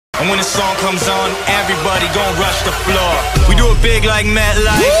when the song comes on, everybody gon' rush the floor. We do it big like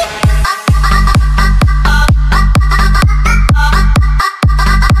MetLife.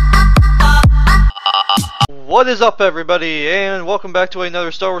 What is up, everybody, and welcome back to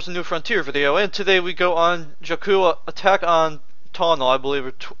another Star Wars: A New Frontier video. And today we go on Jakku attack on Tuanul, I believe,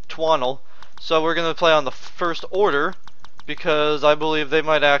 or Tuanul. So we're gonna play on the First Order because I believe they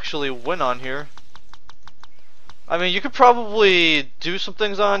might actually win on here. I mean, you could probably do some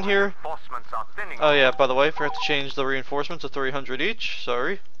things on here. Oh yeah, by the way, forgot to change the reinforcements to 300 each.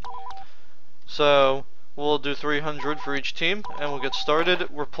 Sorry. So we'll do 300 for each team, and we'll get started.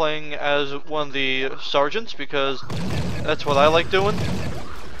 We're playing as one of the sergeants because that's what I like doing.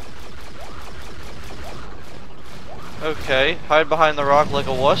 Okay, hide behind the rock like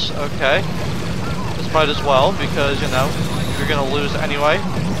a wuss. Okay, this might as well because, you know, you're gonna lose anyway.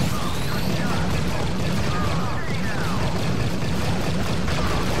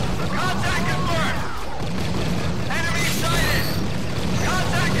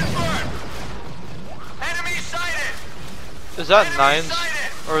 Is that nines?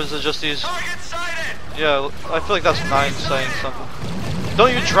 Or is it just these? Yeah, I feel like that's nines saying something.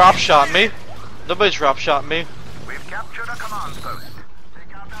 Don't you drop shot me! Nobody drop shot me. We've captured a command post.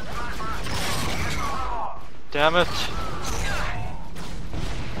 Damn it.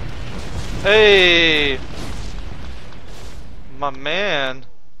 Hey! My man.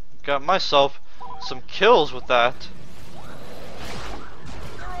 Got myself some kills with that.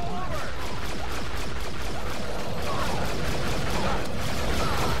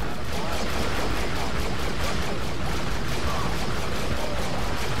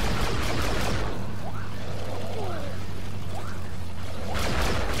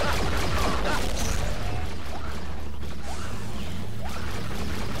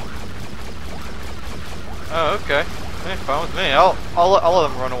 Oh, okay. Hey, fine with me. I'll let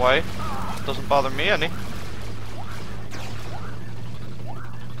them run away. Doesn't bother me any.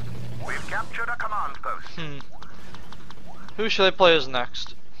 We've captured a command post. Who should I play as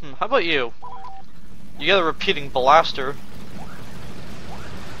next? How about you? You got a repeating blaster.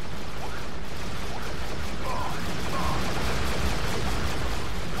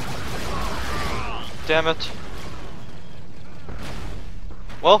 Damn it.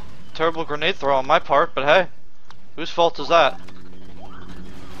 Well, terrible grenade throw on my part, but hey, whose fault is that?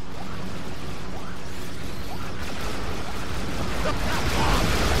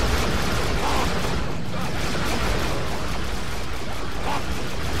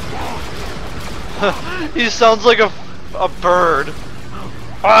 He sounds like a bird.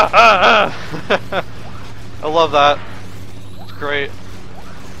 I love that. It's great.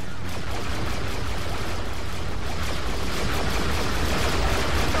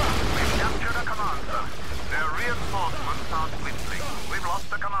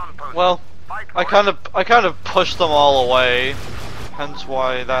 Well, I kind of pushed them all away, hence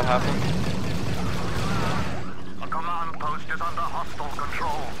why that happened. A command post is under hostile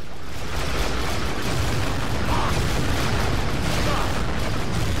control.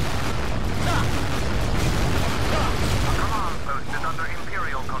 A command post is under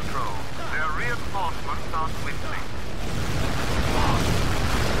Imperial control. Their reinforcements are dwindling.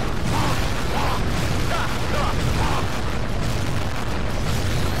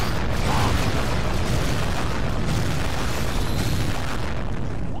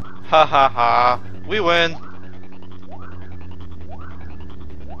 Ha ha ha, we win.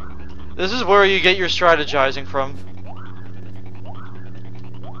 This is where you get your strategizing from.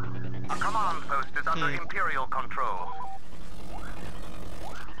 A command post is under Imperial control.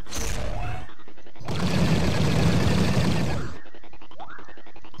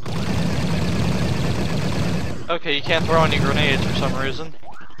 Okay, you can't throw any grenades for some reason.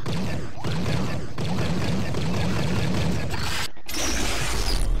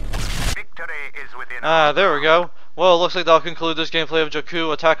 Ah, there we go. Well, it looks like that'll conclude this gameplay of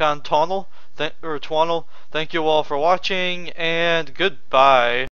Jakku attack on Tuanul. Thank you all for watching, and goodbye.